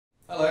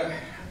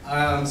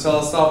Hello. So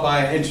I'll start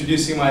by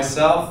introducing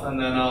myself and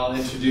then I'll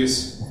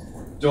introduce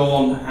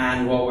Dawn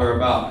and what we're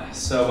about.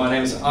 So my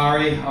name is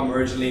Ari. I'm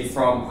originally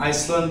from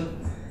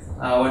Iceland.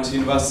 I went to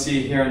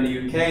university here in the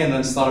UK and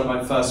then started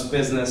my first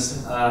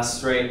business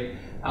straight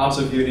out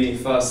of uni.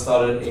 First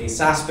started a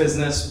SaaS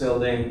business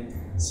building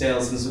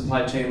sales and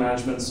supply chain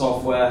management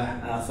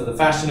software for the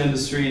fashion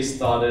industry.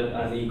 Started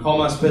an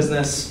e-commerce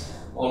business,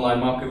 online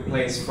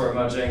marketplace for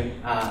emerging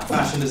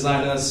fashion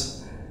designers.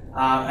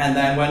 And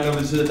then went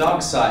over to the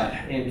dark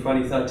side in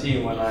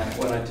 2013 when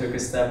I took a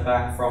step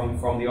back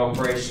from the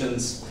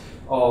operations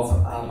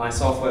of my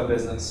software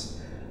business.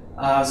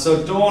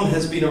 So Dawn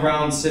has been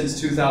around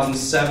since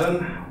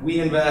 2007.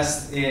 We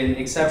invest in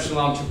exceptional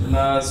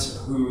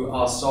entrepreneurs who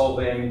are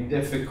solving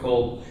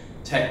difficult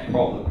tech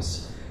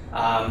problems.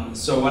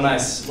 So when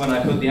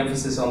I put the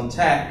emphasis on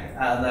tech,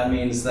 that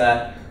means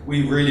that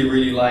we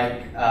really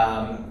like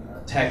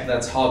tech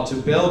that's hard to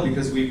build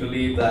because we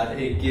believe that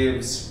it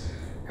gives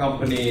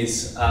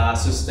companies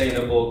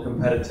sustainable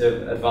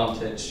competitive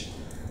advantage.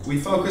 We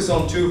focus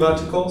on two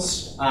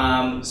verticals.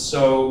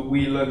 So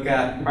we look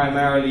at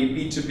primarily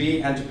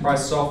B2B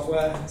enterprise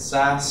software,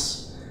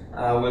 SaaS.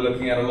 We're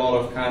looking at a lot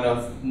of kind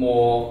of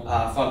more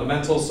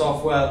fundamental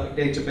software, like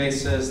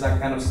databases,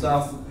 that kind of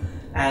stuff.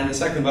 And the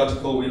second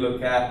vertical we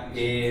look at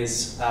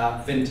is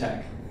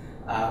fintech,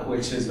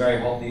 which is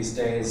very hot these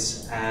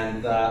days.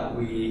 And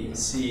we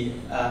see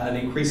an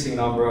increasing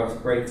number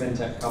of great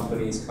fintech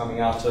companies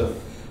coming out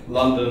of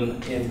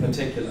London in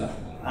particular.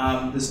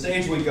 The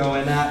stage we go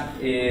in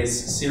at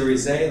is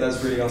Series A.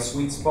 That's really our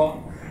sweet spot.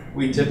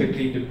 We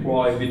typically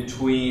deploy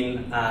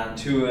between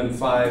 £2 and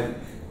 £5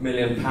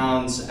 million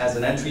as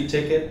an entry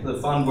ticket. The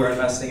fund we're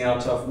investing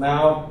out of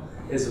now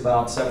is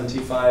about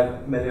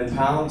 £75 million,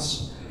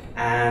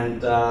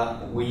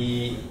 and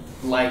we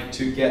like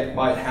to get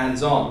quite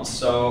hands-on.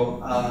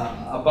 So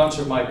a bunch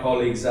of my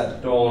colleagues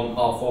at Dawn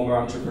are former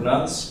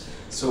entrepreneurs,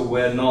 so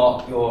we're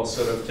not your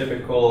sort of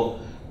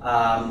typical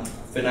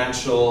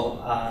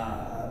financial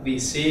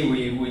VC.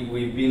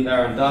 We've been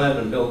there and done it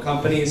and built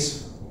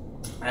companies,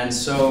 and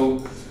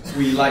so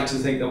we like to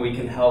think that we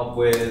can help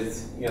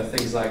with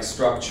things like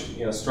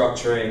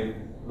structuring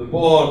the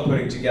board,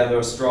 putting together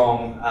a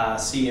strong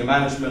senior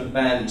management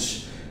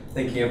bench,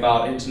 thinking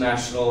about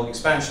international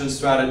expansion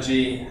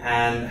strategy,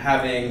 and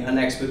having an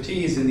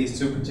expertise in these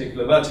two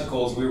particular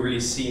verticals. We've really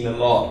seen a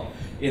lot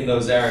in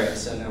those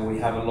areas, and we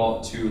have a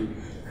lot to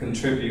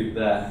contribute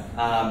there.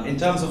 In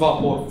terms of our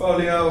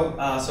portfolio,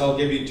 so I'll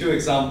give you two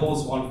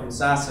examples, one from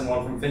SaaS and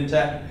one from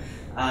fintech.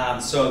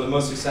 So the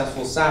most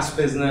successful SaaS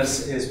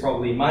business is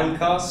probably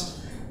Mimecast,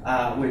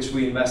 which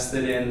we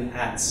invested in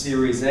at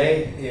Series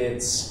A.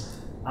 It's,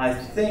 I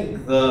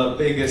think, the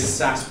biggest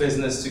SaaS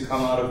business to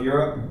come out of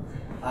Europe,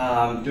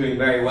 doing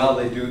very well.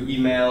 They do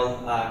email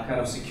kind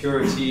of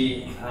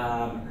security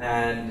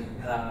and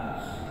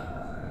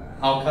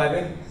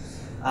archiving.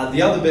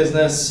 The other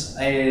business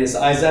is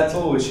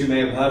iZettle, which you may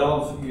have heard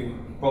of. You've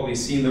probably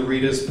seen the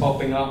readers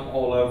popping up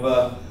all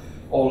over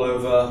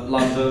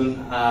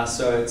London.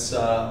 So it's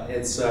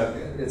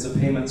a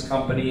payments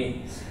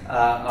company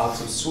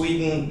out of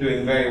Sweden,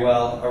 doing very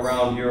well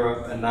around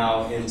Europe and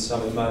now in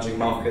some emerging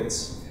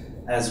markets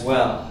as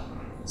well.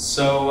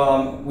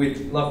 So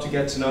we'd love to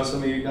get to know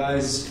some of you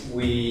guys.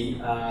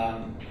 We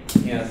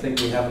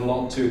think we have a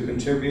lot to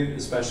contribute,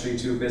 especially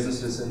to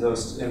businesses in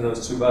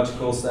those two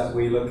verticals that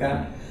we look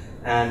at.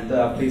 And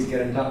please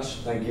get in touch.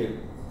 Thank you.